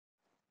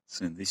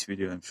So in this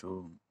video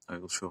I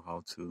will show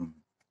how to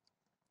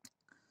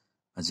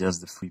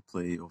adjust the free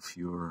play of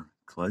your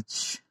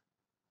clutch.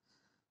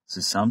 So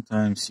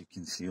sometimes you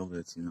can feel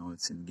that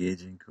it's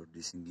engaging or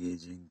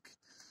disengaging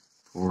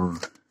for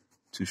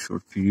too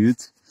short period,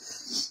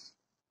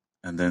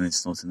 and then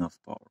it's not enough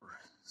power.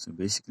 So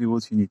basically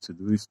what you need to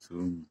do is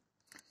to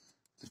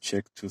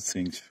check two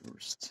things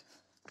first.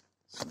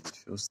 So the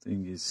first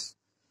thing is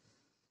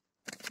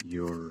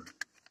your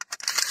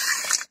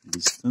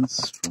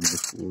distance from the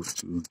floor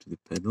to the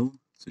pedal.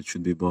 So it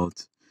should be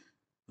about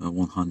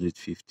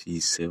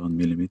 157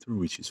 millimeter,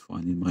 which is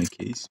fine in my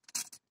case.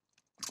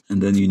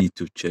 And then you need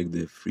to check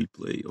the free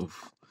play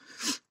of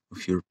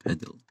your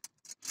pedal.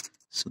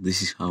 So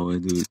this is how I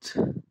do it.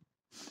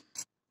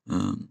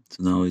 So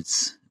now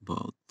it's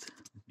about,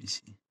 let me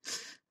see,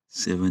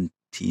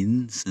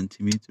 17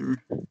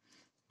 centimeter.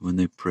 When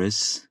I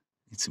press,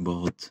 it's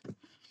about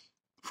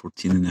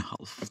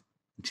 14.5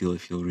 until I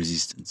feel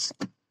resistance.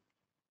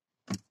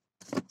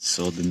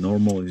 So the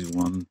normal is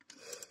one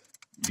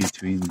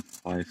between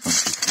 5 and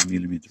 15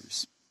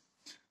 millimeters.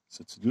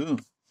 So to do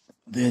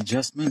the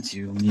adjustment,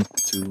 you need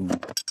two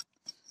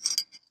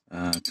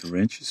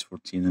wrenches,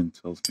 14 and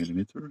 12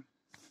 millimeter.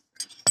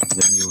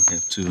 Then you'll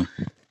have to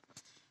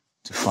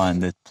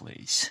find that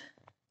place.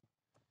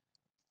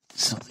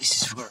 So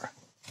this is where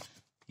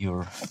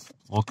your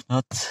lock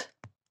nut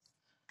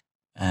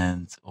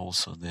and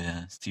also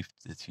the stiff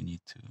that you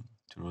need to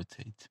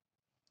rotate.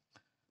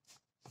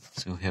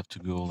 So you have to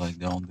go like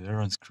down there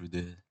and screw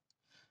the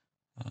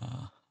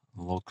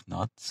lock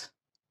nut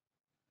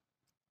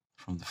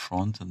from the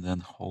front, and then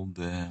hold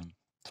the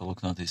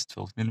lock nut is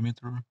 12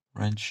 millimeter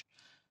wrench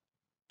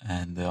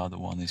and the other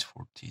one is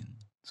 14.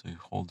 So you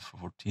hold for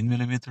 14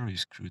 millimeter, you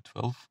screw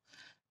 12,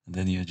 and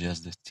then you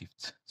adjust the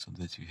stiff so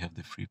that you have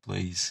the free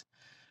play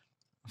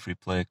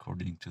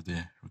according to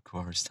the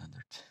required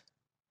standard.